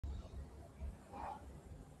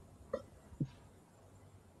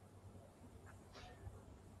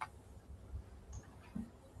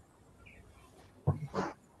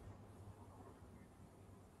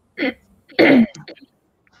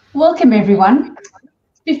Welcome everyone.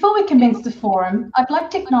 Before we commence the forum, I'd like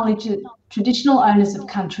to acknowledge the traditional owners of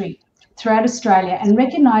country throughout Australia and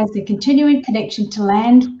recognise their continuing connection to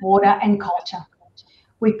land, water and culture.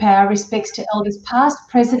 We pay our respects to elders past,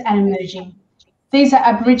 present and emerging. These are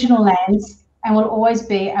Aboriginal lands and will always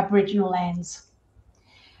be Aboriginal lands.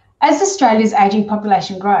 As Australia's ageing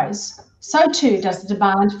population grows, so too does the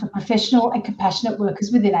demand for professional and compassionate workers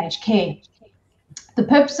within aged care. The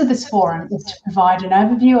purpose of this forum is to provide an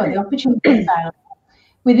overview of the opportunities available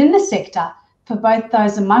within the sector for both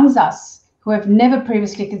those amongst us who have never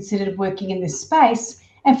previously considered working in this space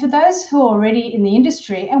and for those who are already in the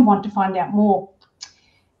industry and want to find out more.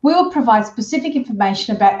 We will provide specific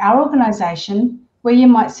information about our organisation where you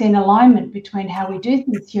might see an alignment between how we do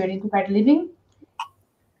things here at Integrated Living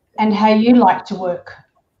and how you like to work.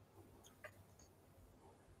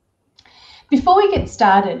 Before we get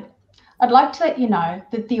started, I'd like to let you know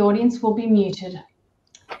that the audience will be muted.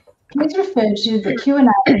 Please refer to the Q&A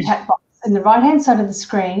chat box on the right-hand side of the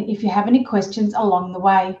screen if you have any questions along the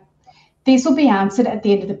way. These will be answered at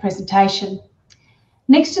the end of the presentation.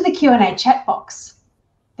 Next to the Q&A chat box,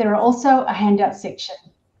 there are also a handout section.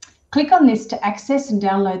 Click on this to access and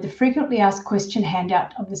download the frequently asked question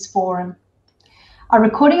handout of this forum. A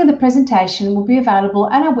recording of the presentation will be available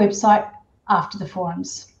on our website after the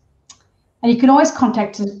forums. And you can always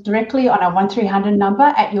contact us directly on our 1300 number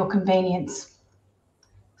at your convenience.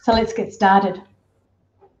 So let's get started.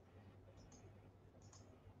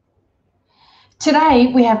 Today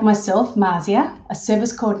we have myself, Marzia, a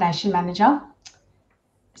Service Coordination Manager,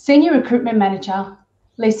 Senior Recruitment Manager,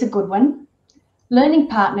 Lisa Goodwin, Learning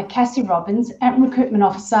Partner, Cassie Robbins, and Recruitment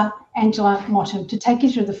Officer, Angela Motton, to take you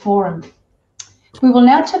through the forum. We will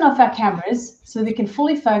now turn off our cameras so we can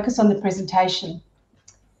fully focus on the presentation.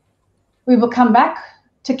 We will come back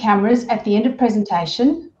to cameras at the end of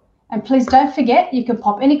presentation, and please don't forget you can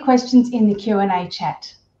pop any questions in the Q&A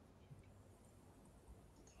chat.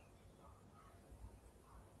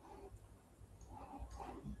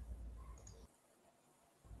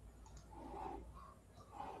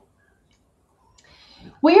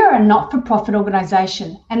 We are a not-for-profit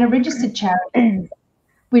organisation and a registered charity.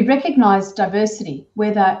 We recognise diversity,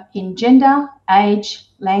 whether in gender, age,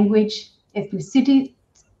 language, ethnicity,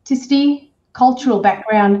 cultural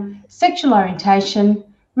background, sexual orientation,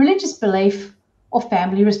 religious belief, or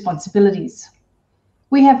family responsibilities.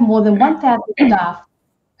 We have more than 1,000 staff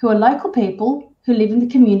who are local people who live in the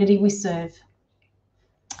community we serve.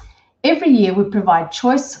 Every year we provide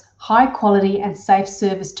choice, high quality and safe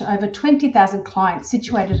service to over 20,000 clients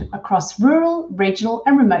situated across rural, regional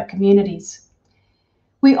and remote communities.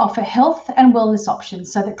 We offer health and wellness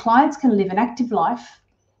options so that clients can live an active life,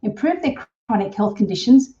 improve their chronic health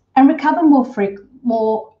conditions and recover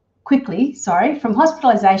more quickly from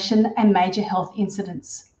hospitalisation and major health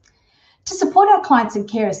incidents. To support our clients and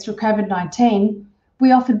carers through COVID-19,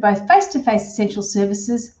 we offered both face-to-face essential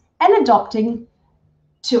services and adopting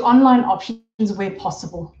to online options where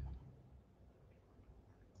possible.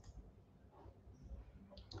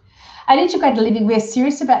 At Integrated Living, we are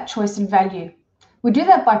serious about choice and value. We do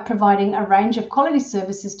that by providing a range of quality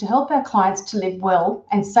services to help our clients to live well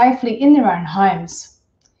and safely in their own homes.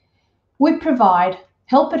 We provide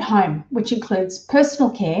help at home, which includes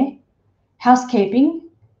personal care, housekeeping,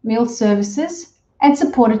 meal services, and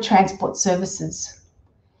supported transport services.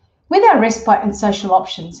 With our respite and social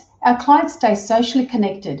options, our clients stay socially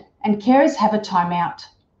connected and carers have a time out.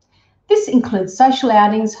 This includes social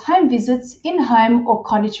outings, home visits, in-home or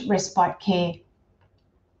cottage respite care.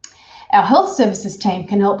 Our health services team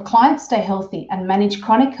can help clients stay healthy and manage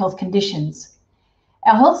chronic health conditions.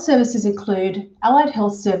 Our health services include allied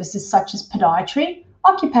health services such as podiatry,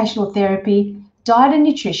 occupational therapy, diet and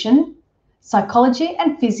nutrition, psychology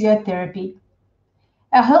and physiotherapy.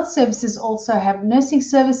 Our health services also have nursing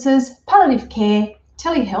services, palliative care,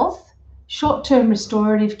 telehealth, short-term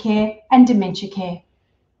restorative care and dementia care.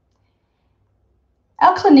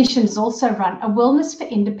 Our clinicians also run a Wellness for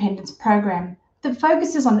Independence program that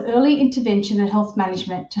focuses on early intervention and health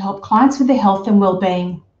management to help clients with their health and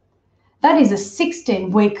wellbeing. That is a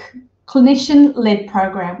 16-week clinician-led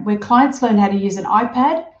program where clients learn how to use an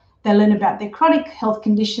iPad, they learn about their chronic health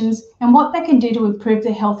conditions and what they can do to improve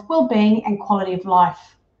their health, wellbeing and quality of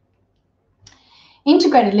life.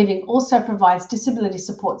 Integrated Living also provides disability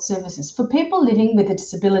support services for people living with a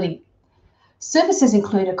disability. Services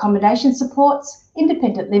include accommodation supports,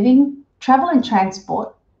 independent living, travel and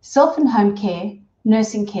transport, self and home care,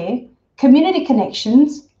 nursing care, community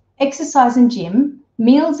connections, exercise and gym,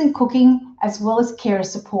 meals and cooking, as well as carer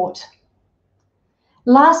support.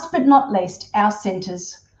 Last but not least, our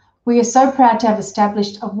centres. We are so proud to have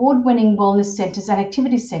established award-winning wellness centres and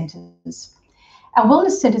activity centres. Our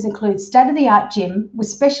wellness centres include state-of-the-art gym with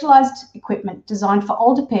specialised equipment designed for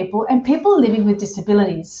older people and people living with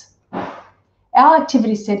disabilities. Our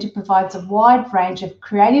activity centre provides a wide range of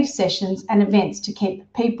creative sessions and events to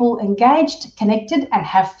keep people engaged, connected and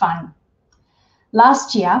have fun.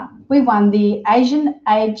 Last year, we won the Aging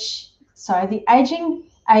Asia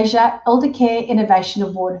Elder Care Innovation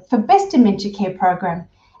Award for Best Dementia Care Program,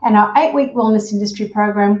 and our 8-week wellness industry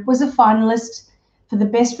program was a finalist for the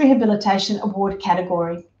Best Rehabilitation Award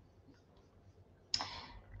category.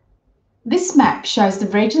 This map shows the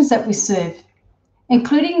regions that we serve,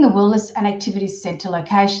 including the Wellness and Activities Centre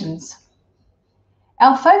locations.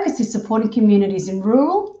 Our focus is supporting communities in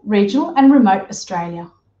rural, regional and remote Australia.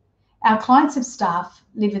 Our clients of staff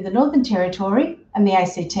live in the Northern Territory and the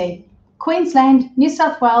ACT, Queensland, New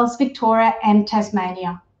South Wales, Victoria and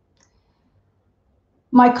Tasmania.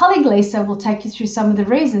 My colleague Lisa will take you through some of the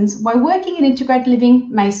reasons why working in integrated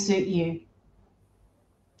living may suit you.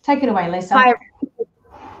 Take it away, Lisa. Hi.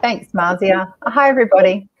 Thanks, Marzia. Hi,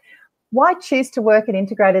 everybody. Why choose to work at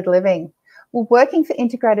integrated living? Well, working for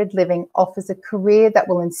integrated living offers a career that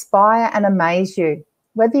will inspire and amaze you.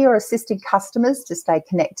 Whether you're assisting customers to stay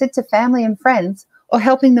connected to family and friends or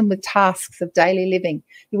helping them with tasks of daily living,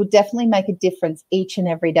 you will definitely make a difference each and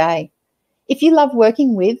every day. If you love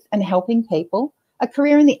working with and helping people, a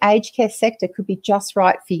career in the aged care sector could be just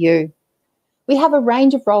right for you. We have a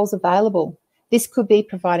range of roles available. This could be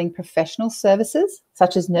providing professional services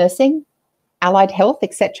such as nursing, allied health,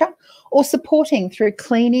 etc., or supporting through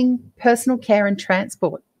cleaning, personal care and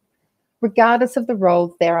transport. Regardless of the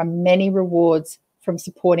role, there are many rewards from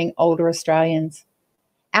supporting older Australians.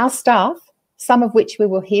 Our staff, some of which we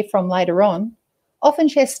will hear from later on, often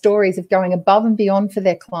share stories of going above and beyond for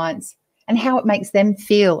their clients and how it makes them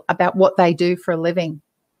feel about what they do for a living.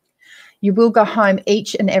 You will go home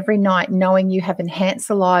each and every night knowing you have enhanced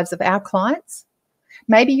the lives of our clients.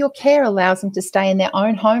 Maybe your care allows them to stay in their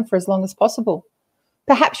own home for as long as possible.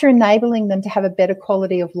 Perhaps you're enabling them to have a better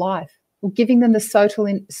quality of life or giving them the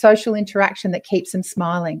social interaction that keeps them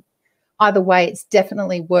smiling. Either way, it's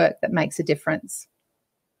definitely work that makes a difference.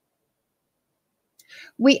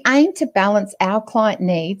 We aim to balance our client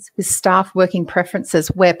needs with staff working preferences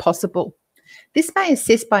where possible. This may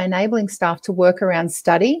assist by enabling staff to work around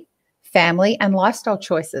study, family and lifestyle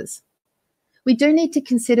choices. We do need to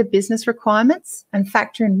consider business requirements and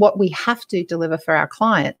factor in what we have to deliver for our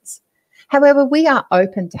clients. However, we are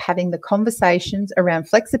open to having the conversations around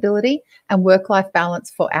flexibility and work-life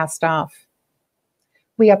balance for our staff.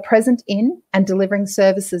 We are present in and delivering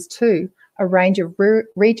services to a range of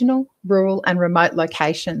regional, rural and remote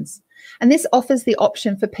locations. And this offers the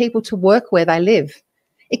option for people to work where they live.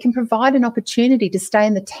 It can provide an opportunity to stay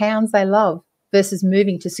in the towns they love versus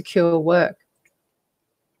moving to secure work.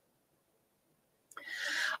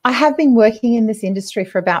 I have been working in this industry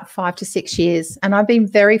for about 5 to 6 years, and I've been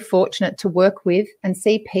very fortunate to work with and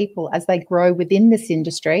see people as they grow within this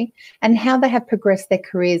industry and how they have progressed their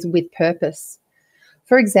careers with purpose.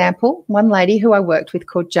 For example, one lady who I worked with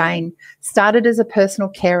called Jane started as a personal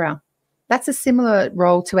carer. That's a similar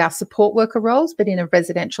role to our support worker roles, but in a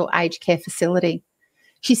residential aged care facility.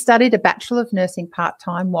 She studied a Bachelor of Nursing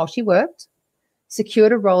part-time while she worked,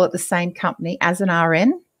 secured a role at the same company as an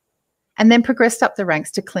RN, and then progressed up the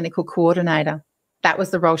ranks to clinical coordinator. That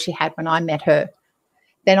was the role she had when I met her.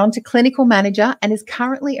 Then on to clinical manager and is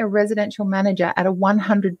currently a residential manager at a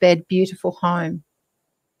 100-bed beautiful home.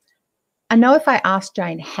 I know if I asked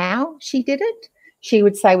Jane how she did it, she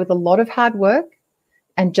would say with a lot of hard work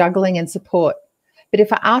and juggling and support. But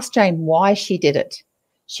if I asked Jane why she did it,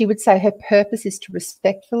 she would say her purpose is to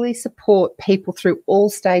respectfully support people through all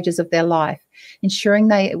stages of their life, ensuring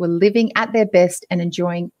they were living at their best and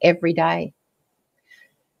enjoying every day.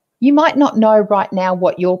 You might not know right now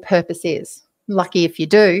what your purpose is. Lucky if you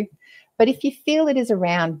do. But if you feel it is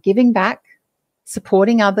around giving back,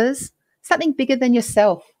 supporting others, something bigger than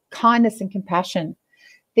yourself, kindness and compassion,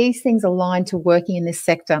 these things align to working in this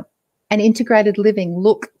sector. And integrated living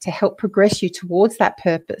look to help progress you towards that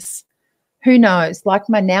purpose. Who knows, like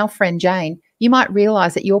my now friend Jane, you might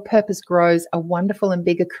realise that your purpose grows a wonderful and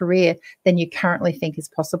bigger career than you currently think is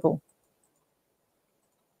possible.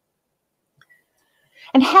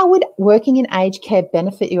 And how would working in aged care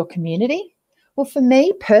benefit your community? Well, for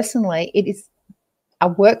me personally, it is a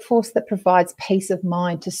workforce that provides peace of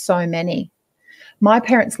mind to so many. My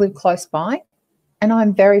parents live close by, and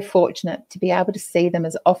I'm very fortunate to be able to see them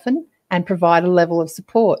as often and provide a level of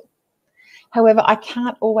support. However, I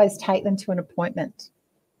can't always take them to an appointment.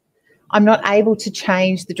 I'm not able to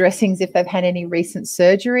change the dressings if they've had any recent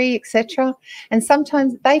surgery, etc. And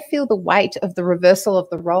sometimes they feel the weight of the reversal of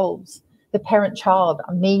the roles, the parent-child,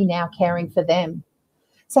 me now caring for them.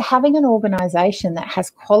 So having an organisation that has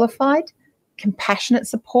qualified, compassionate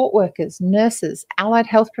support workers, nurses, allied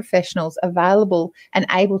health professionals available and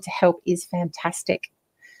able to help is fantastic.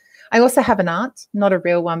 I also have an aunt, not a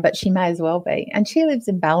real one, but she may as well be, and she lives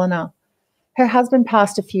in Ballina. Her husband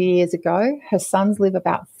passed a few years ago. Her sons live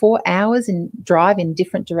about 4 hours in drive in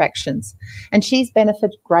different directions, and she's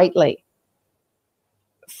benefited greatly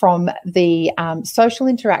from the social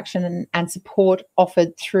interaction and support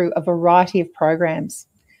offered through a variety of programs.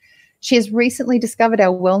 She has recently discovered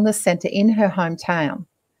our wellness centre in her hometown.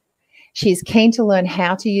 She is keen to learn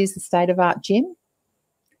how to use the state-of-art gym,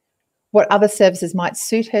 what other services might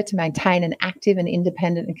suit her to maintain an active and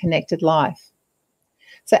independent and connected life.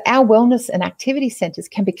 So our wellness and activity centres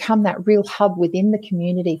can become that real hub within the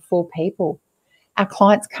community for people. Our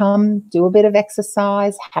clients come, do a bit of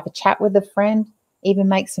exercise, have a chat with a friend, even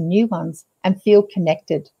make some new ones, and feel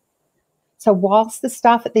connected. So whilst the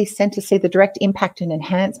staff at these centres see the direct impact and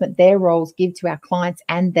enhancement their roles give to our clients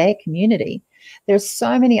and their community, there are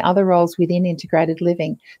so many other roles within integrated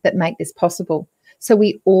living that make this possible. So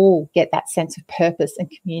we all get that sense of purpose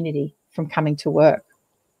and community from coming to work.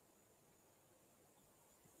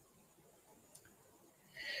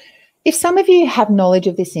 If some of you have knowledge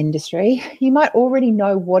of this industry, you might already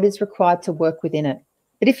know what is required to work within it.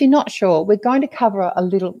 But if you're not sure, we're going to cover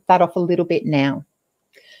that off a little bit now.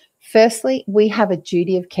 Firstly, we have a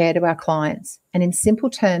duty of care to our clients. And in simple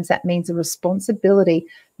terms, that means a responsibility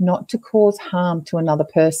not to cause harm to another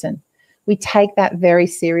person. We take that very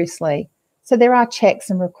seriously. So there are checks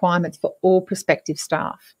and requirements for all prospective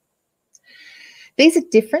staff. These are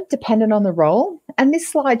different dependent on the role, and this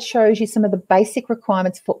slide shows you some of the basic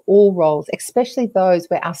requirements for all roles, especially those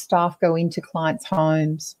where our staff go into clients'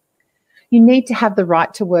 homes. You need to have the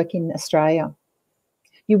right to work in Australia.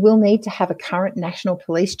 You will need to have a current national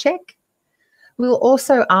police check. We will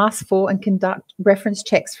also ask for and conduct reference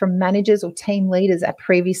checks from managers or team leaders at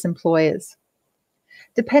previous employers.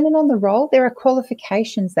 Depending on the role, there are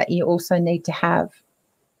qualifications that you also need to have.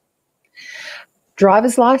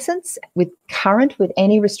 Driver's license with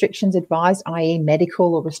any restrictions advised, i.e.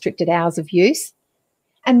 medical or restricted hours of use,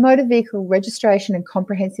 and motor vehicle registration and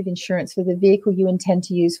comprehensive insurance for the vehicle you intend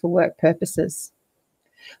to use for work purposes.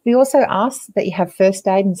 We also ask that you have first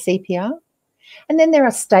aid and CPR, and then there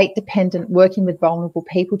are state-dependent working with vulnerable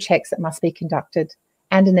people checks that must be conducted,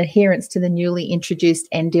 and an adherence to the newly introduced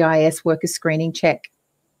NDIS worker screening check.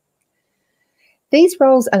 These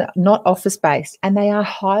roles are not office-based and they are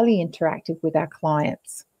highly interactive with our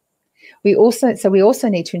clients. We also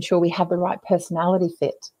need to ensure we have the right personality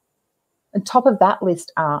fit. On top of that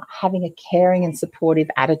list are having a caring and supportive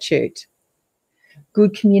attitude,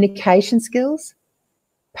 good communication skills,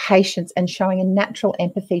 patience, and showing a natural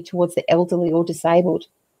empathy towards the elderly or disabled,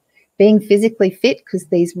 being physically fit because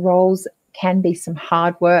these roles can be some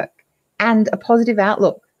hard work, and a positive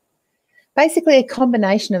outlook. Basically, a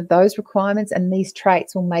combination of those requirements and these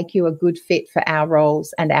traits will make you a good fit for our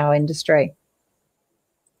roles and our industry.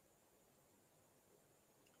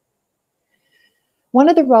 One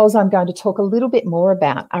of the roles I'm going to talk a little bit more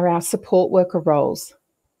about are our support worker roles.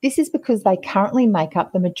 This is because they currently make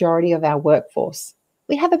up the majority of our workforce.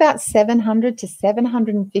 We have about 700 to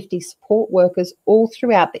 750 support workers all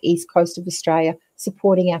throughout the east coast of Australia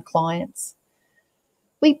supporting our clients.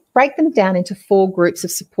 We break them down into 4 groups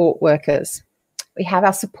of support workers. We have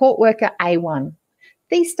our support worker A1.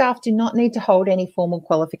 These staff do not need to hold any formal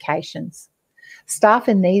qualifications. Staff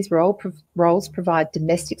in these roles provide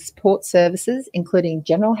domestic support services, including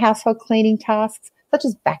general household cleaning tasks such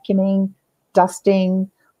as vacuuming,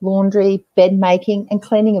 dusting, laundry, bed making, and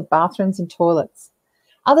cleaning of bathrooms and toilets.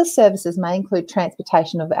 Other services may include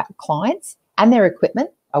transportation of our clients and their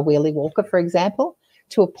equipment, a wheelie walker, for example,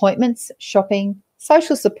 to appointments, shopping,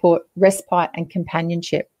 social support, respite, and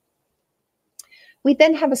companionship. We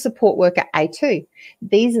then have a support worker A2.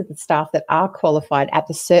 These are the staff that are qualified at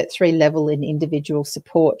the Cert 3 level in individual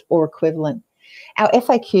support or equivalent. Our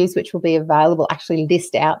FAQs, which will be available, actually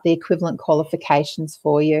list out the equivalent qualifications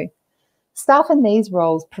for you. Staff in these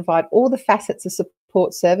roles provide all the facets of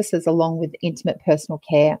support services along with intimate personal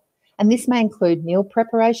care. And this may include meal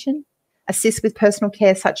preparation, assist with personal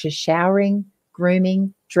care such as showering,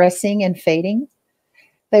 grooming, dressing, and feeding.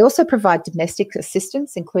 They also provide domestic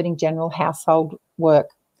assistance, including general household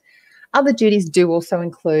work. Other duties do also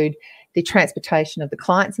include the transportation of the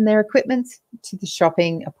clients and their equipment to the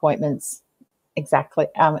shopping, appointments,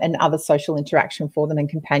 and other social interaction for them and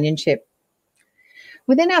companionship.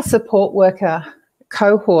 Within our support worker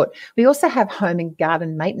cohort, we also have home and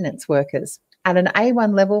garden maintenance workers. At an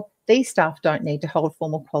A1 level, these staff don't need to hold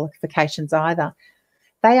formal qualifications either.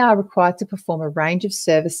 They are required to perform a range of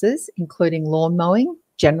services, including lawn mowing,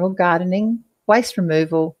 general gardening, waste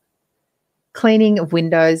removal, cleaning of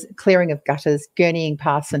windows, clearing of gutters, gurneying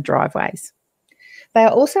paths and driveways. They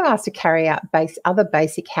are also asked to carry out other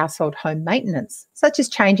basic household home maintenance, such as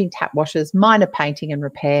changing tap washers, minor painting and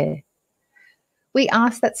repair. We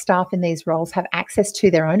ask that staff in these roles have access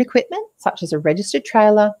to their own equipment, such as a registered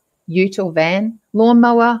trailer, ute or van,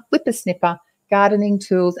 lawnmower, whippersnipper, gardening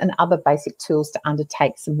tools and other basic tools to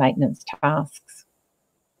undertake some maintenance tasks.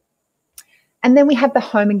 And then we have the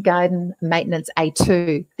home and garden maintenance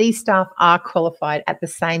A2. These staff are qualified at the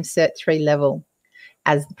same Cert 3 level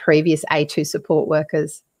as the previous A2 support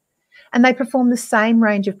workers. And they perform the same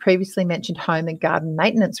range of previously mentioned home and garden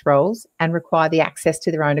maintenance roles and require the access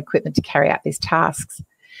to their own equipment to carry out these tasks.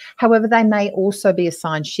 However, they may also be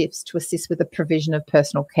assigned shifts to assist with the provision of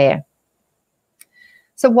personal care.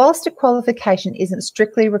 So whilst a qualification isn't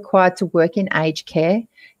strictly required to work in aged care,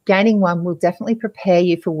 gaining one will definitely prepare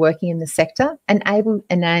you for working in the sector and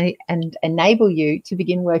enable you to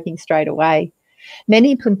begin working straight away.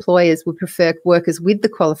 Many employers would prefer workers with the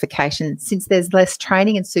qualification since there's less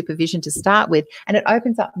training and supervision to start with, and it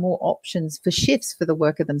opens up more options for shifts for the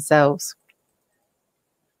worker themselves.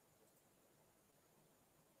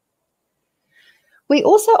 We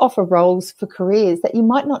also offer roles for careers that you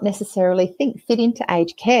might not necessarily think fit into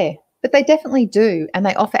aged care, but they definitely do, and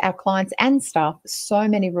they offer our clients and staff so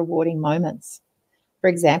many rewarding moments. For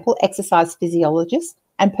example, exercise physiologists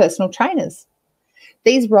and personal trainers.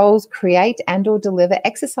 These roles create and/or deliver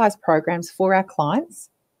exercise programs for our clients,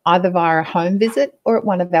 either via a home visit or at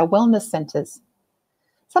one of our wellness centres,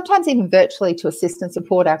 sometimes even virtually to assist and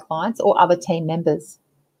support our clients or other team members.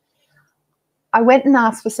 I went and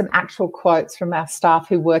asked for some actual quotes from our staff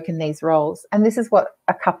who work in these roles, and this is what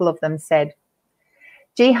a couple of them said.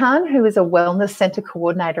 Jihan, who is a wellness centre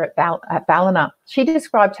coordinator at Ballina, she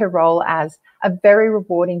described her role as a very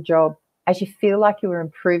rewarding job as you feel like you are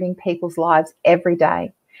improving people's lives every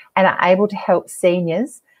day and are able to help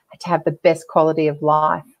seniors to have the best quality of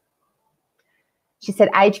life. She said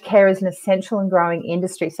aged care is an essential and growing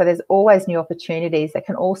industry, so there's always new opportunities that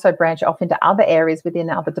can also branch off into other areas within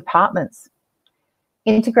other departments.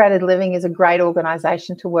 Integrated Living is a great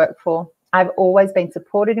organisation to work for. I've always been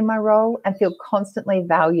supported in my role and feel constantly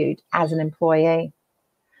valued as an employee.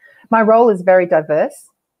 My role is very diverse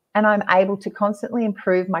and I'm able to constantly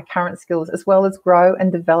improve my current skills as well as grow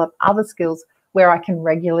and develop other skills where I can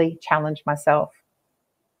regularly challenge myself.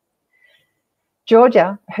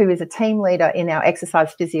 Georgia, who is a team leader in our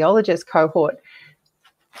exercise physiologist cohort,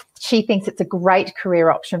 she thinks it's a great career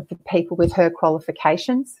option for people with her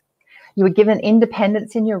qualifications. You are given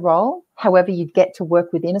independence in your role, however, you get to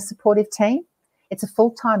work within a supportive team. It's a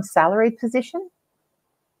full-time salaried position,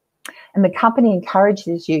 and the company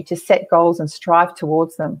encourages you to set goals and strive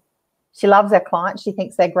towards them. She loves our clients, she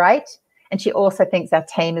thinks they're great, and she also thinks our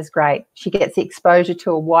team is great. She gets the exposure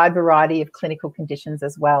to a wide variety of clinical conditions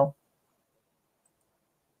as well.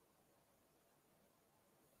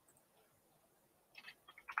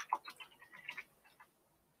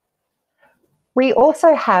 We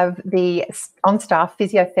also have the on-staff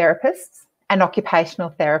physiotherapists and occupational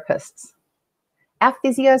therapists. Our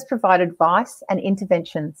physios provide advice and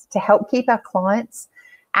interventions to help keep our clients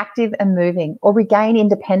active and moving or regain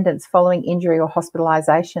independence following injury or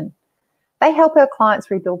hospitalisation. They help our clients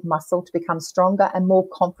rebuild muscle to become stronger and more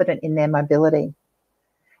confident in their mobility.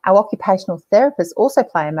 Our occupational therapists also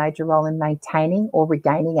play a major role in maintaining or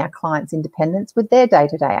regaining our clients' independence with their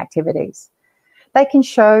day-to-day activities. They can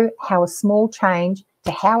show how a small change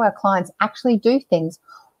to how our clients actually do things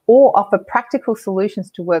or offer practical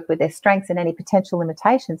solutions to work with their strengths and any potential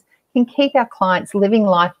limitations can keep our clients living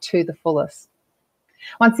life to the fullest.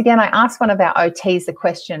 Once again, I asked one of our OTs the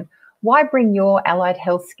question, why bring your allied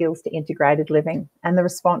health skills to integrated living? And the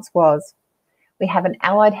response was, we have an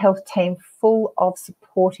allied health team full of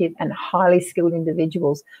supportive and highly skilled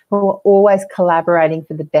individuals who are always collaborating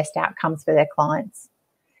for the best outcomes for their clients.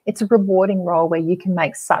 It's a rewarding role where you can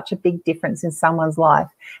make such a big difference in someone's life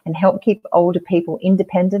and help keep older people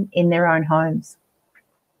independent in their own homes.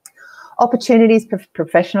 Opportunities for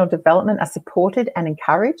professional development are supported and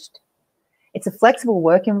encouraged. It's a flexible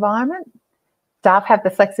work environment. Staff have the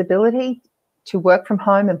flexibility to work from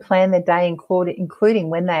home and plan their day, including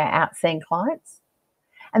when they are out seeing clients.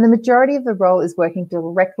 And the majority of the role is working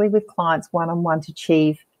directly with clients one-on-one to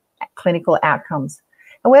achieve clinical outcomes.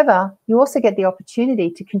 However, you also get the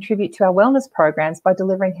opportunity to contribute to our wellness programs by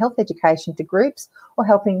delivering health education to groups or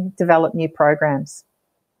helping develop new programs.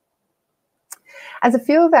 As a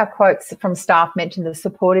few of our quotes from staff mentioned the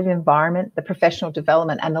supportive environment, the professional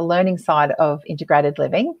development and the learning side of integrated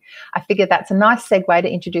living, I figured that's a nice segue to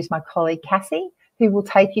introduce my colleague Cassie, who will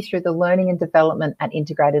take you through the learning and development at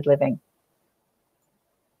integrated living.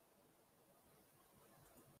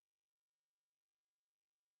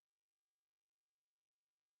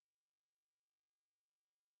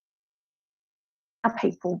 Our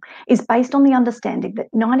people is based on the understanding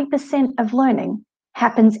that 90% of learning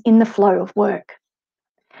happens in the flow of work.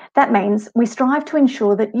 That means we strive to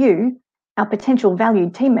ensure that you, our potential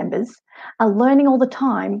valued team members, are learning all the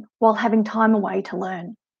time while having time away to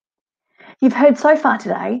learn. You've heard so far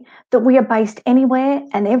today that we are based anywhere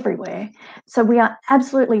and everywhere, so we are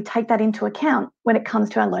absolutely take that into account when it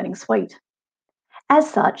comes to our learning suite. As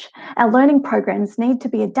such, our learning programs need to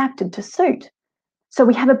be adapted to suit. So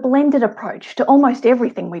we have a blended approach to almost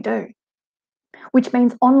everything we do, which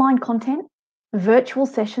means online content, virtual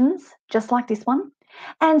sessions, just like this one,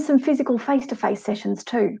 and some physical face-to-face sessions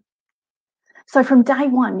too. So from day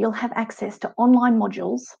one, you'll have access to online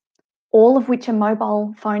modules, all of which are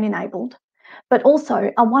mobile phone enabled, but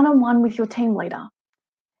also a one-on-one with your team leader.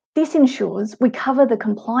 This ensures we cover the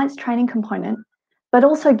compliance training component, but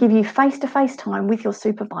also give you face-to-face time with your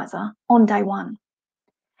supervisor on day one.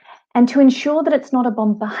 And to ensure that it's not a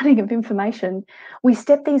bombarding of information, we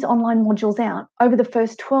step these online modules out over the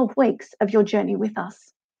first 12 weeks of your journey with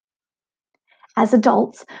us. As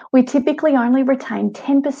adults, we typically only retain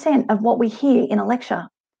 10% of what we hear in a lecture,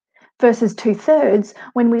 versus 2/3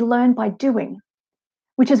 when we learn by doing,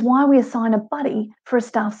 which is why we assign a buddy for a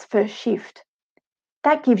staff's first shift.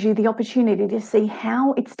 That gives you the opportunity to see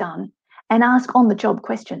how it's done and ask on-the-job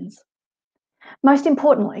questions. Most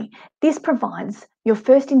importantly, this provides your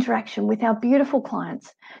first interaction with our beautiful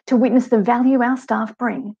clients to witness the value our staff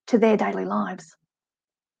bring to their daily lives.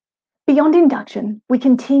 Beyond induction, we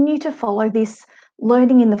continue to follow this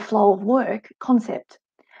learning in the flow of work concept,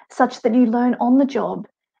 such that you learn on the job,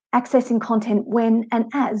 accessing content when and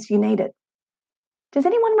as you need it. Does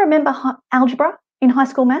anyone remember algebra in high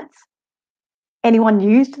school maths? Anyone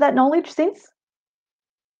used that knowledge since?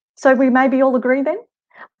 So we maybe all agree then?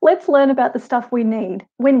 Let's learn about the stuff we need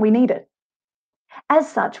when we need it. As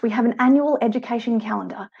such, we have an annual education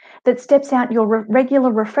calendar that steps out your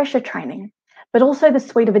regular refresher training, but also the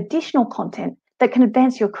suite of additional content that can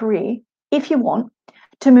advance your career, if you want,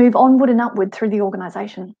 to move onward and upward through the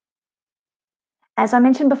organisation. As I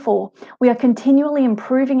mentioned before, we are continually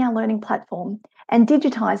improving our learning platform and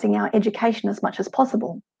digitising our education as much as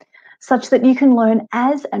possible, such that you can learn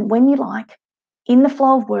as and when you like, in the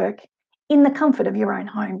flow of work, in the comfort of your own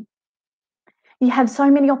home. You have so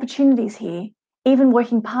many opportunities here, even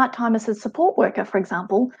working part-time as a support worker, for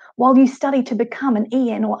example, while you study to become an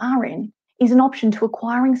EN or RN is an option to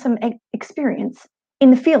acquiring some experience in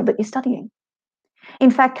the field that you're studying.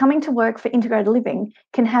 In fact, coming to work for integrated living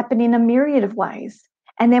can happen in a myriad of ways.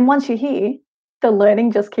 And then once you're here, the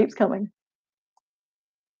learning just keeps coming.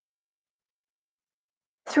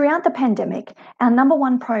 Throughout the pandemic, our number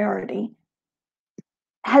one priority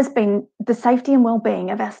has been the safety and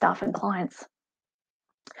well-being of our staff and clients.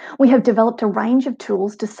 We have developed a range of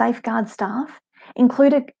tools to safeguard staff,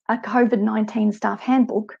 including a COVID-19 staff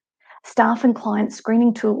handbook, staff and client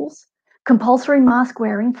screening tools, compulsory mask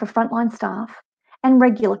wearing for frontline staff, and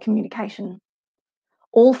regular communication.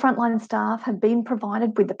 All frontline staff have been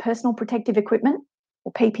provided with the personal protective equipment,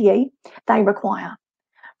 or PPE, they require.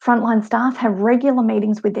 Frontline staff have regular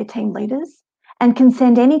meetings with their team leaders and can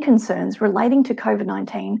send any concerns relating to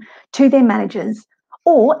COVID-19 to their managers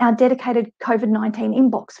or our dedicated COVID-19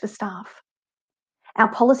 inbox for staff.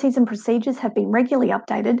 Our policies and procedures have been regularly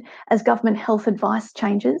updated as government health advice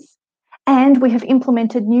changes, and we have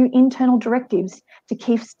implemented new internal directives to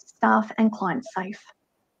keep staff and clients safe.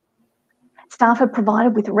 Staff are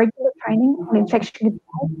provided with regular training on infection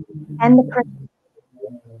control and the correct.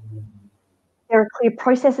 There are clear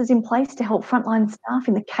processes in place to help frontline staff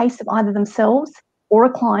in the case of either themselves or a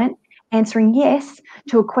client answering yes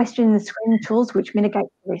to a question in the screening tools which mitigate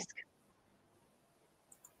the risk.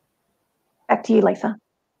 Back to you, Lisa.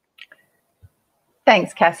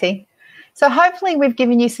 Thanks, Cassie. So hopefully we've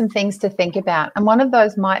given you some things to think about, and one of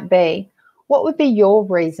those might be, what would be your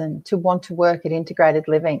reason to want to work at integrated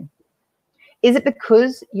living? Is it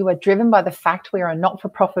because you are driven by the fact we are a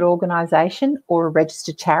not-for-profit organisation or a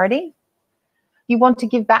registered charity? You want to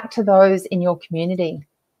give back to those in your community?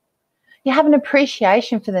 You have an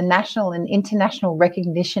appreciation for the national and international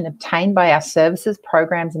recognition obtained by our services,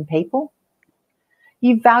 programs and people?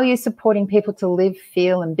 You value supporting people to live,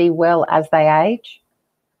 feel and be well as they age?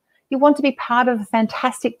 You want to be part of a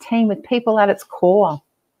fantastic team with people at its core?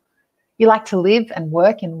 You like to live and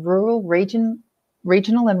work in rural,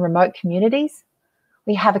 regional and remote communities,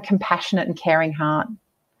 we have a compassionate and caring heart.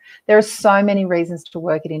 There are so many reasons to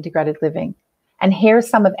work at Integrated Living, and here are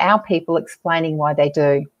some of our people explaining why they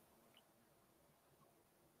do.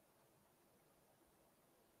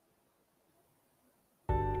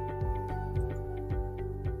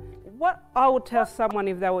 What I would tell someone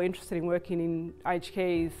if they were interested in working in aged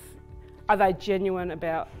care is, are they genuine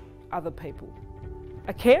about other people?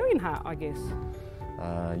 A caring heart, I guess.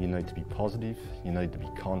 You need to be positive, you need to be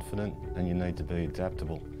confident, and you need to be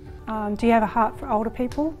adaptable. Do you have a heart for older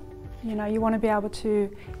people? You know, you want to be able to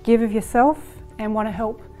give of yourself and want to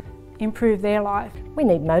help improve their life. We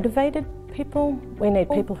need motivated people, we need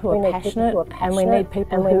people who are passionate, and we need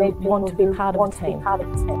people who want to be part of the team.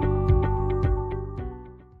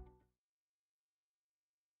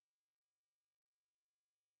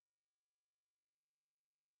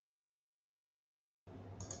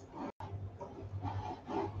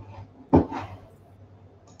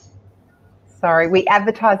 Sorry, we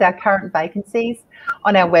advertise our current vacancies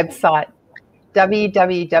on our website,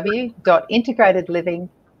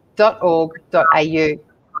 www.integratedliving.org.au,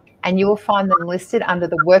 and you will find them listed under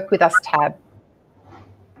the Work With Us tab.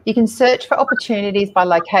 You can search for opportunities by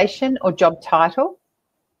location or job title.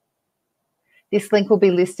 This link will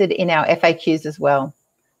be listed in our FAQs as well.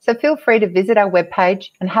 So feel free to visit our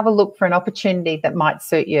webpage and have a look for an opportunity that might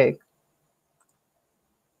suit you.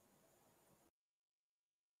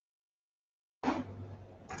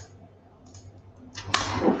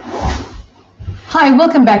 Hi,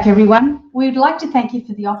 welcome back everyone. We would like to thank you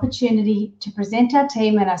for the opportunity to present our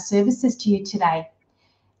team and our services to you today.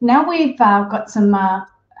 Now we've got some,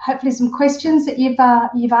 hopefully some questions that you've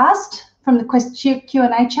asked from the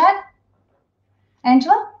Q&A chat.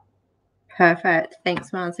 Angela? Perfect,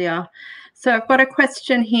 thanks Marzia. So I've got a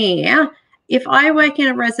question here. If I work in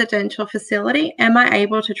a residential facility, am I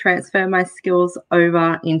able to transfer my skills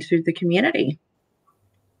over into the community?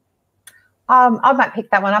 I might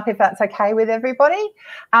pick that one up if that's okay with everybody.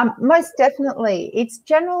 Most definitely. It's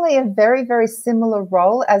generally a very, very similar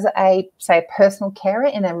role as say, a personal carer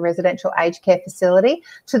in a residential aged care facility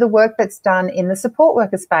to the work that's done in the support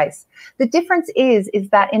worker space. The difference is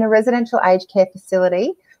that in a residential aged care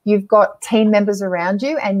facility, you've got team members around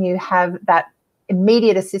you and you have that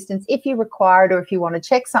immediate assistance if you require it or if you want to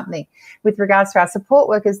check something. With regards to our support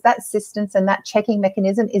workers, that assistance and that checking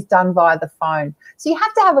mechanism is done via the phone. So you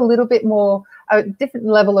have to have a little bit more, a different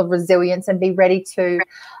level of resilience and be ready to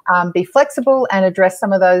be flexible and address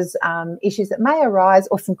some of those issues that may arise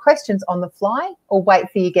or some questions on the fly, or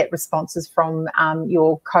wait for you to get responses from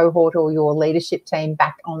your cohort or your leadership team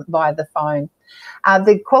back on via the phone.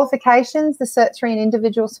 The qualifications, the Cert 3 in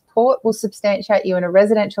individual support will substantiate you in a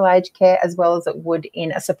residential aged care as well as it would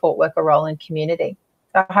in a support worker role in community.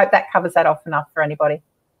 So I hope that covers that off enough for anybody.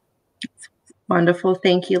 Wonderful,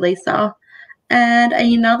 thank you, Lisa. And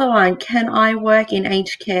another one, can I work in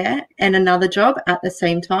aged care and another job at the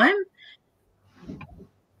same time?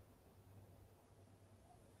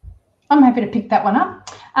 I'm happy to pick that one up.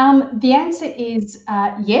 The answer is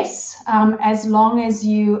yes, as long as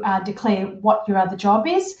you declare what your other job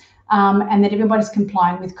is and that everybody's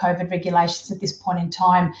complying with COVID regulations at this point in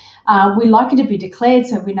time. We like it to be declared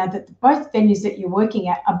so we know that both venues that you're working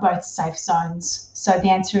at are both safe zones. So the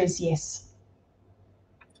answer is yes.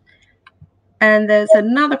 And there's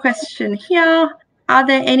another question here. Are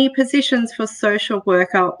there any positions for social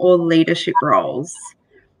worker or leadership roles?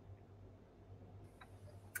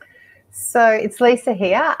 So it's Lisa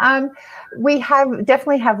here. We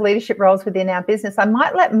definitely have leadership roles within our business. I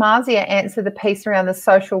might let Marzia answer the piece around the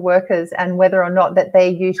social workers and whether or not that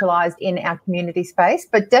they're utilised in our community space.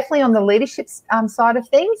 But definitely on the leadership side of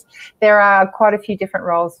things, there are quite a few different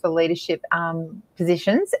roles for leadership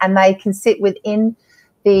positions, and they can sit within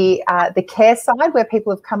the care side where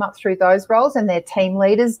people have come up through those roles and they're team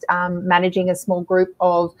leaders managing a small group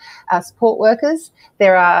of support workers.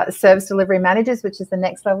 There are service delivery managers, which is the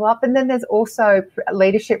next level up. And then there's also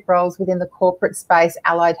leadership roles within the corporate space,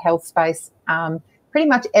 allied health space. Pretty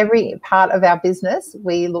much every part of our business,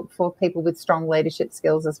 we look for people with strong leadership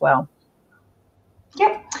skills as well.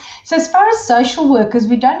 Yep. So as far as social workers,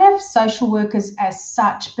 we don't have social workers as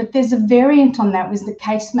such, but there's a variant on that with the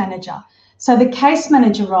case manager. So the case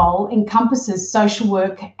manager role encompasses social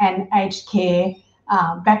work and aged care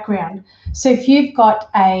background. So if you've got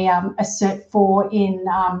a Cert 4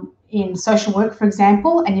 in social work, for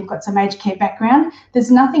example, and you've got some aged care background, there's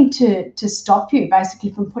nothing to stop you basically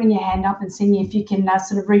from putting your hand up and seeing if you can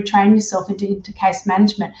sort of retrain yourself into case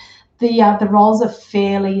management. The roles are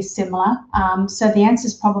fairly similar. So the answer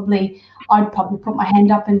is probably, I'd probably put my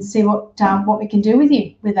hand up and see what we can do with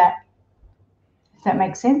you with that. If that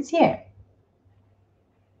makes sense, yeah.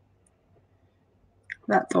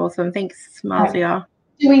 That's awesome. Thanks, Marzia.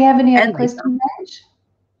 Do we have any other questions, Ange?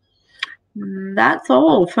 That's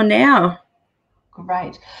all for now.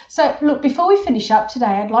 Great. So, look, before we finish up today,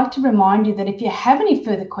 I'd like to remind you that if you have any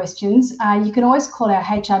further questions, you can always call our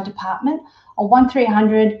HR department on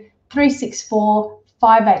 1300 364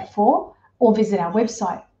 584 or visit our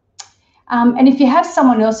website. And if you have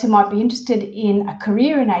someone else who might be interested in a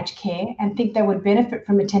career in aged care and think they would benefit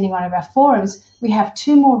from attending one of our forums, we have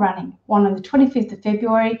 2 more running, one on the 25th of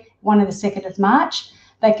February, one on the 2nd of March.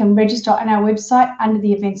 They can register on our website under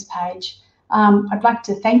the events page. I'd like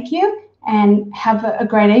to thank you and have a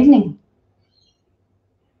great evening.